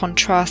some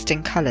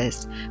contrasting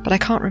colours, but I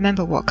can't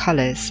remember what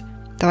colours,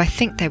 though I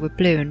think they were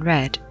blue and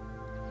red.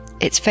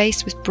 Its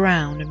face was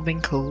brown and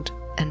wrinkled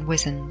and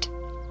wizened.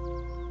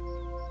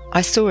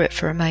 I saw it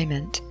for a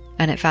moment,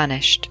 and it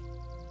vanished.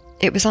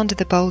 It was under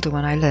the boulder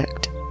when I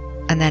looked,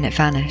 and then it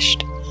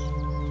vanished.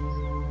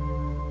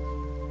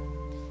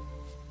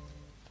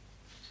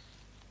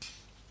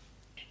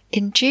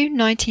 In June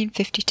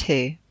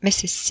 1952,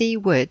 Mrs. C.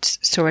 Woods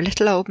saw a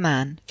little old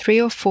man, 3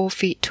 or 4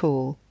 feet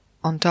tall,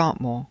 on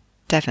Dartmoor,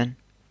 Devon.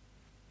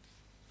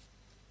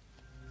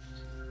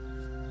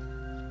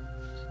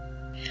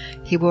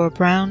 He wore a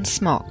brown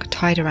smock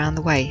tied around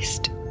the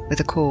waist with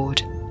a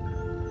cord.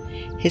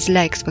 His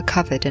legs were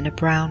covered in a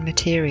brown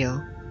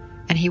material,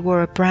 and he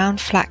wore a brown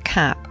flat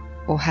cap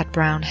or had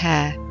brown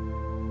hair.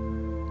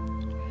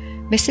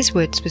 Mrs.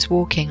 Woods was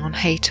walking on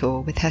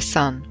Haytor with her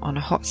son on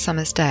a hot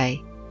summer's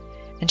day,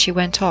 and she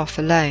went off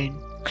alone,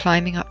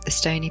 climbing up the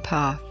stony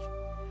path,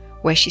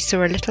 where she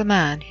saw a little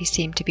man who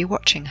seemed to be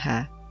watching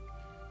her.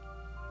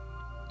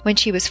 When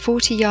she was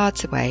 40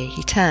 yards away,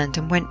 he turned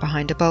and went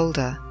behind a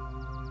boulder.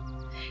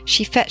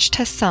 She fetched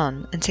her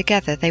son, and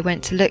together they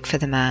went to look for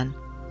the man,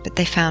 but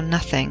they found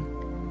nothing.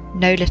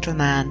 No little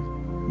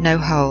man, no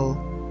hole,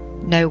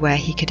 nowhere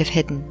he could have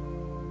hidden.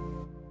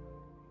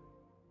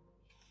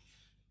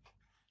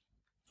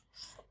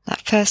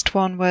 That first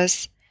one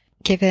was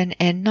given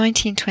in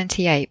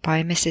 1928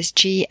 by Mrs.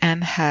 G.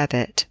 M.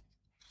 Herbert,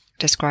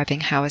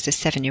 describing how as a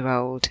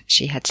 7-year-old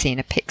she had seen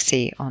a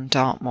pixie on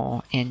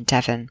Dartmoor in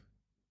Devon.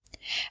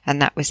 And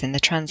that was in the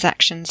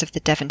Transactions of the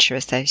Devonshire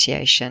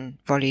Association,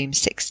 Volume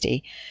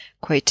 60,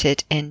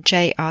 quoted in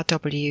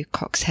J.R.W.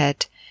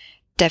 Coxhead,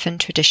 Devon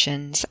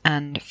Traditions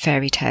and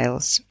Fairy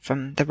Tales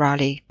from the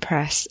Raleigh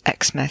Press,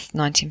 Exmouth,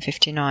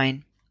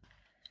 1959.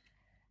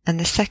 And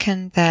the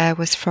second there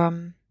was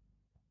from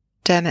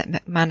Dermot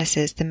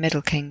McManus's The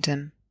Middle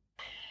Kingdom.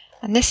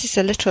 And this is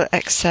a little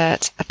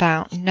excerpt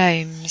about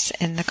gnomes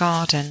in the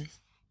garden.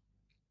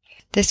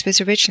 This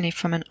was originally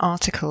from an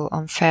article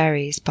on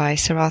fairies by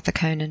Sir Arthur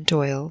Conan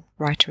Doyle,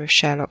 writer of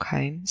Sherlock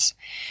Holmes,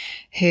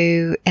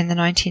 who in the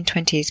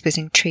 1920s was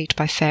intrigued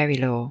by fairy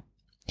lore.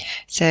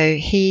 So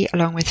he,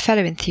 along with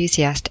fellow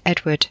enthusiast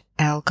Edward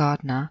L.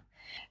 Gardner,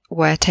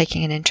 were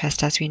taking an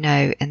interest, as we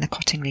know, in the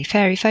Cottingley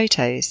fairy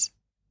photos.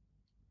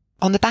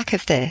 On the back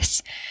of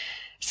this,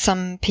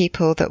 some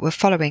people that were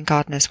following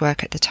Gardner's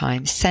work at the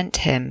time sent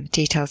him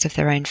details of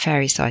their own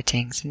fairy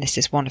sightings, and this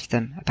is one of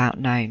them about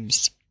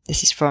gnomes.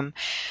 This is from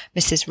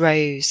Mrs.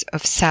 Rose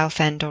of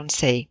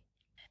Southend-on-Sea.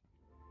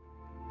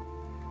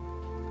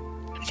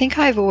 I think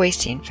I have always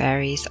seen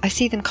fairies. I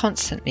see them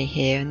constantly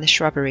here in the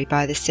shrubbery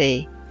by the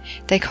sea.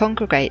 They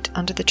congregate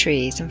under the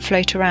trees and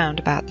float around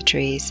about the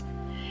trees,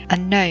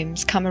 and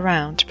gnomes come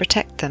around to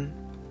protect them.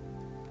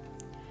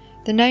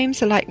 The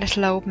gnomes are like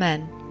little old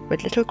men,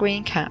 with little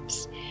green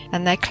caps,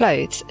 and their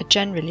clothes are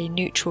generally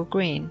neutral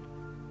green.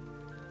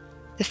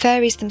 The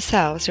fairies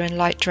themselves are in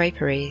light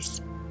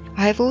draperies.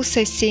 I have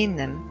also seen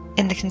them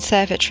in the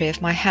conservatory of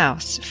my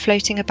house,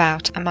 floating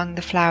about among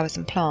the flowers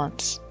and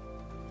plants.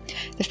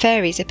 The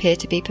fairies appear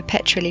to be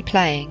perpetually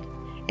playing,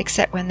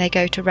 except when they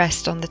go to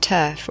rest on the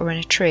turf or in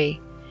a tree,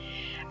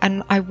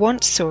 and I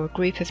once saw a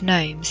group of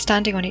gnomes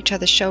standing on each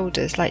other's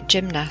shoulders like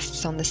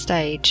gymnasts on the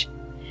stage.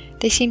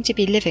 They seem to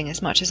be living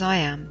as much as I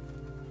am.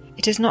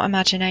 It is not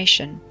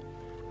imagination.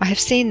 I have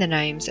seen the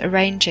gnomes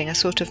arranging a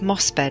sort of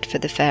moss bed for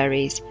the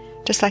fairies,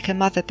 just like a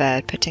mother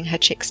bird putting her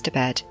chicks to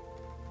bed.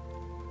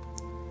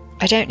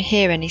 I don't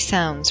hear any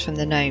sounds from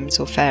the gnomes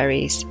or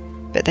fairies,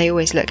 but they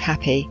always look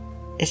happy,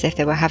 as if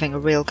they were having a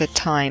real good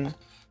time.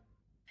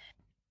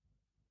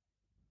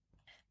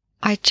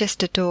 I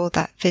just adore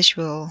that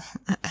visual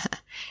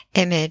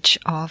image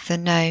of the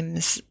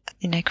gnomes,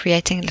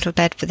 creating a little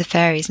bed for the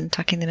fairies and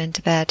tucking them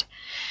into bed.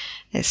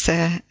 It's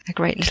a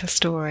great little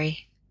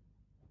story.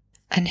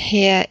 And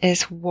here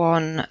is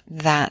one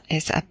that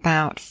is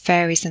about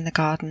fairies in the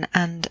garden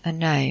and a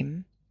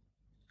gnome.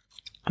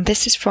 And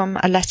this is from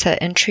a letter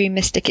in True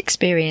Mystic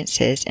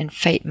Experiences in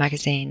Fate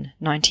magazine,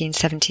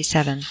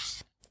 1977.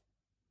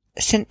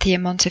 Cynthia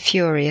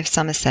Montefiore of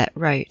Somerset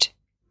wrote,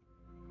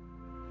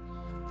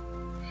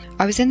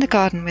 I was in the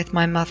garden with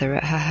my mother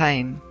at her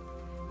home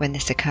when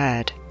this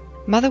occurred.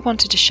 Mother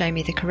wanted to show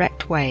me the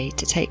correct way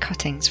to take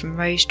cuttings from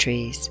rose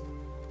trees.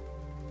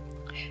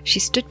 She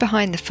stood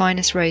behind the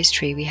finest rose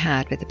tree we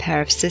had with a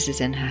pair of scissors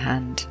in her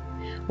hand,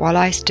 while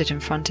I stood in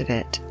front of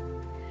it.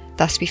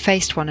 Thus we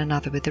faced one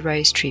another with the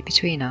rose tree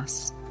between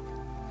us.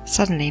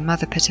 Suddenly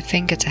Mother put a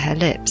finger to her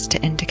lips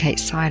to indicate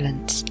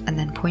silence and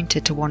then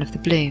pointed to one of the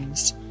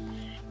blooms.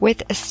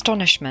 With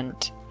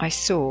astonishment, I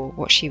saw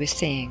what she was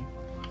seeing.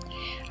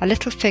 A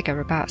little figure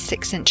about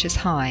 6 inches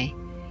high,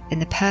 in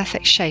the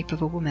perfect shape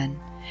of a woman,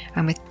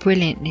 and with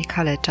brilliantly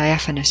coloured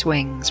diaphanous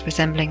wings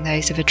resembling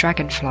those of a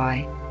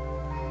dragonfly.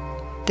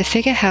 The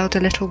figure held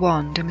a little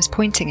wand and was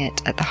pointing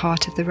it at the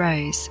heart of the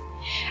rose.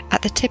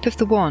 At the tip of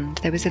the wand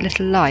there was a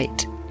little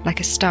light, like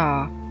a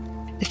star.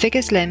 The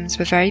figure's limbs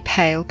were very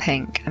pale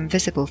pink and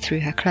visible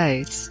through her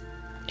clothes.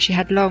 She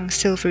had long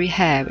silvery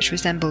hair which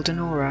resembled an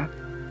aura.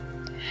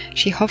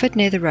 She hovered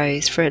near the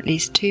rose for at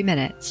least 2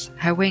 minutes,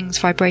 her wings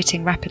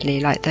vibrating rapidly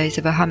like those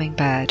of a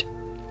hummingbird.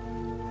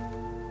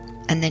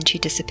 And then she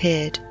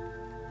disappeared.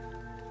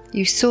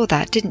 You saw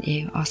that, didn't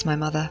you? Asked my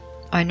mother.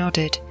 I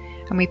nodded,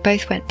 and we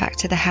both went back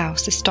to the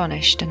house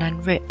astonished and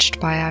enriched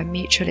by our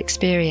mutual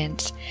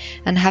experience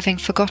and having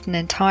forgotten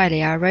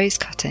entirely our rose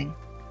cutting.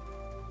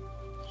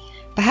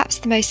 Perhaps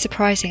the most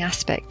surprising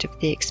aspect of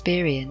the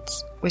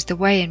experience was the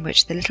way in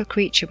which the little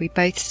creature we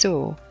both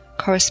saw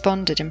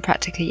corresponded in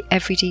practically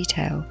every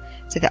detail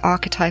to the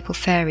archetypal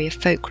fairy of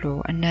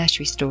folklore and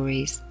nursery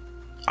stories.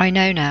 I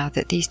know now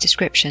that these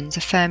descriptions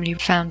are firmly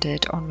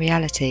founded on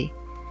reality.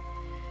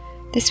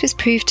 This was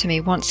proved to me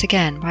once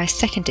again by a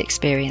second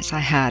experience I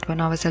had when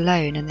I was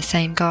alone in the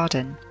same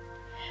garden.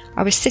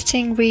 I was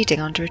sitting reading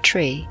under a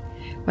tree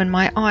when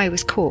my eye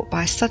was caught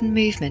by a sudden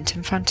movement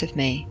in front of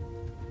me.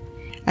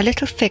 A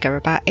little figure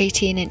about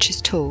 18 inches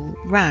tall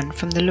ran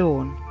from the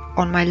lawn,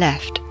 on my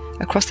left,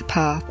 across a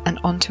path and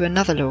onto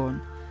another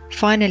lawn,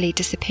 finally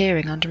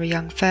disappearing under a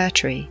young fir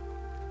tree.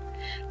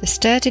 The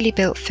sturdily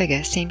built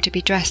figure seemed to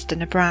be dressed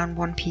in a brown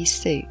one-piece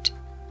suit.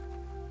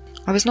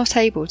 I was not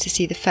able to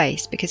see the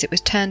face because it was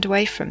turned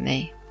away from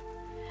me.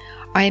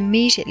 I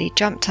immediately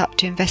jumped up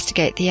to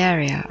investigate the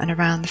area and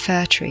around the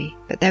fir tree,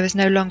 but there was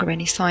no longer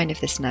any sign of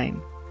this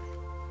gnome.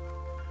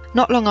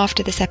 Not long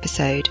after this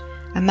episode,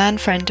 a man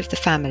friend of the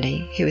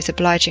family, who was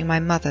obliging my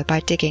mother by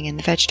digging in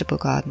the vegetable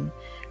garden,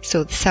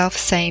 saw the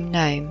self-same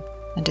gnome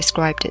and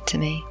described it to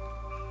me.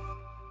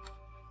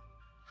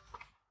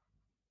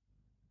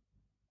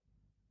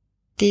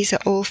 These are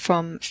all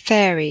from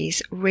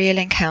Fairies, Real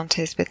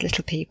Encounters with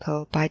Little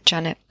People by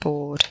Janet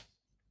Board.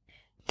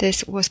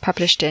 This was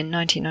published in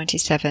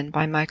 1997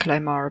 by Michael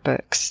O'Mara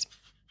Books.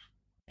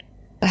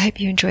 I hope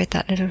you enjoyed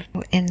that little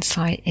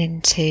insight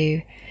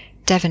into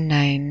Devon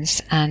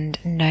gnomes and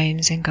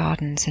gnomes in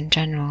gardens in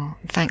general.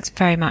 Thanks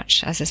very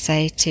much, as I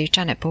say, to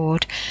Janet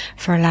Board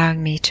for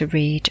allowing me to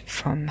read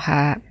from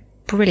her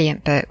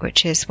brilliant book,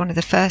 which is one of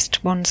the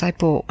first ones I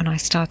bought when I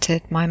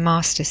started my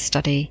master's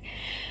study.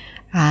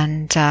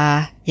 And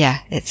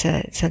it's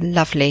a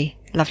lovely,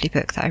 lovely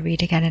book that I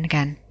read again and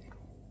again.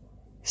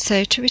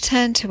 So to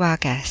return to our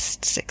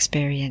guest's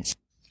experience,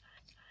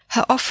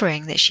 her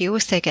offering that she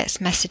also gets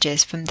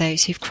messages from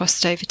those who've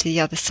crossed over to the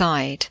other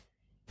side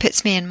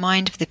puts me in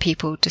mind of the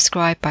people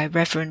described by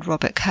Reverend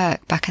Robert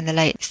Kirk back in the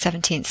late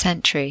 17th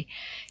century,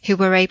 who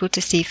were able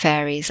to see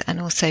fairies and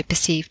also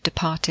perceive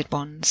departed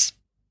ones.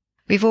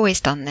 We've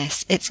always done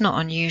this. It's not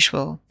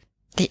unusual.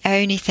 The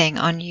only thing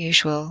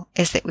unusual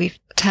is that we've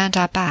turned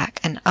our back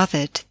and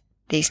othered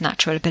these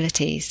natural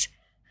abilities.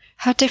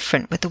 How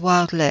different would the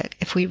world look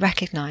if we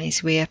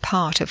recognise we are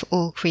part of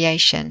all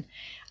creation,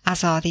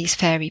 as are these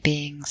fairy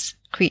beings,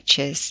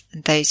 creatures,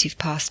 and those who've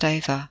passed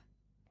over.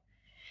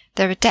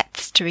 There are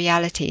depths to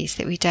realities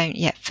that we don't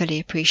yet fully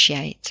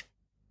appreciate.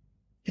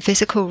 The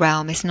physical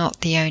realm is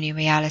not the only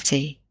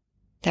reality.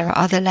 There are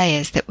other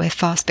layers that we're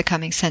fast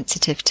becoming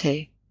sensitive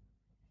to.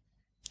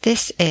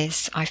 This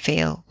is, I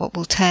feel, what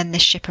will turn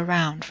this ship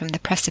around from the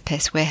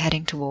precipice we're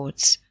heading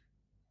towards.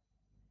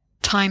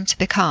 Time to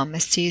become,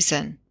 as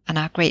Susan and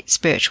our great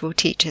spiritual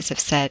teachers have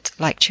said,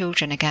 like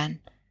children again.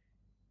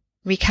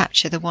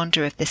 recapture the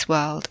wonder of this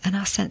world and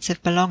our sense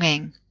of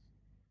belonging,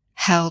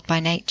 held by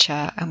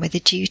nature and with a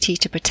duty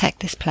to protect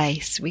this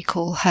place we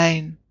call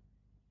home,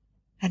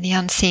 and the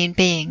unseen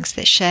beings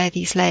that share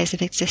these layers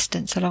of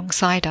existence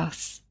alongside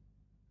us.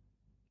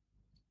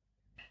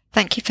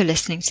 Thank you for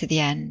listening to the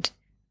end.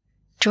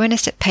 Join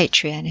us at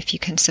Patreon if you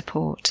can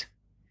support.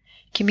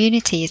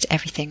 Community is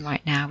everything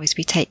right now as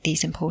we take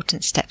these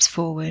important steps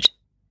forward.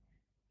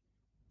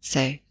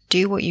 So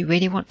do what you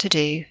really want to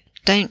do,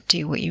 don't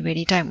do what you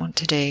really don't want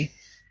to do,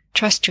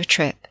 trust your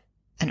trip,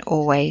 and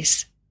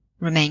always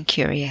remain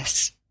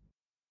curious.